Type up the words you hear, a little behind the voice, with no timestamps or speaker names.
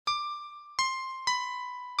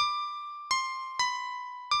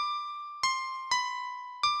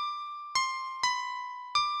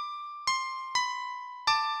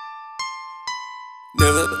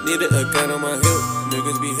Never needed a gun on my hip.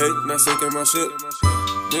 Niggas be hating, not sinking my ship.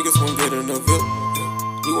 Niggas won't get enough hip.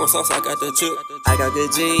 You want sauce, I got the chip. I got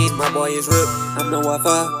good jeans, my boy is ripped. I'm no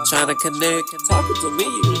Wi-Fi, tryna connect. Talking to me,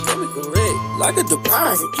 you ain't coming correct. Like a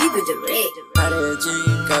deposit, keep it direct. Out of that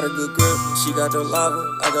jean, got a good grip. She got the lava,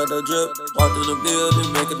 I got the drip. Walked in the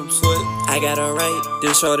building, making them sweat. I got her right,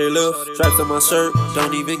 then shorty lift. Stripes on my shirt,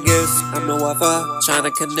 don't even guess. I'm no Wi-Fi,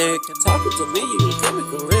 tryna connect. Talking to me, you ain't coming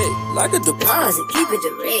correct. Like a deposit, keep it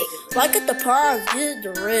direct. Like a deposit, get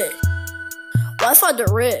it direct. Wi-Fi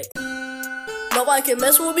direct. Nobody can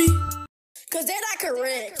mess with me, cause they not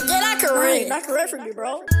correct. They not correct. Not correct for me,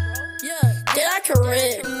 bro. Yeah, they not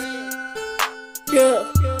correct. Yeah.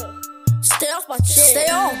 Stay off my check. Stay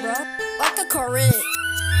off, bro. Like a correct.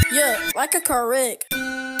 Yeah, like a correct.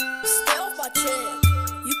 Stay off my check.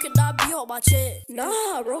 You cannot be on my check.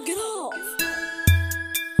 Nah, bro, get off.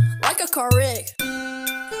 Like a correct.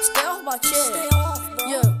 Stay off my check. Stay off, bro.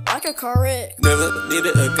 Yeah, like a correct. Never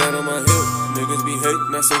needed a gun on my hip. Niggas be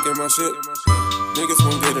hating, not sinking my ship. Niggas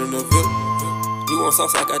won't get enough hip. You want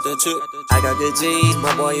sauce, I got the chip. I got good jeans,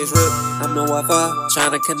 my boy is ripped. I'm no Wi-Fi,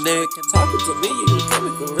 tryna connect. Talking to me, you ain't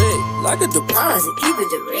coming correct. Like a deposit, keep it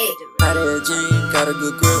direct. Out of that jean, got a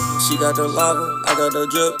good grip. She got the lava, I got the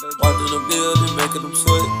drip. Walked in the building, making them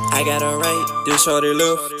sweat. I got her right, then shorty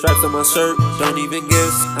lift. Stripes on my shirt, don't even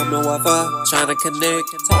guess. I'm no Wi-Fi, tryna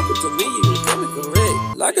connect. Talking to me, you ain't coming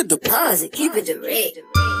correct. Like a deposit, keep it direct.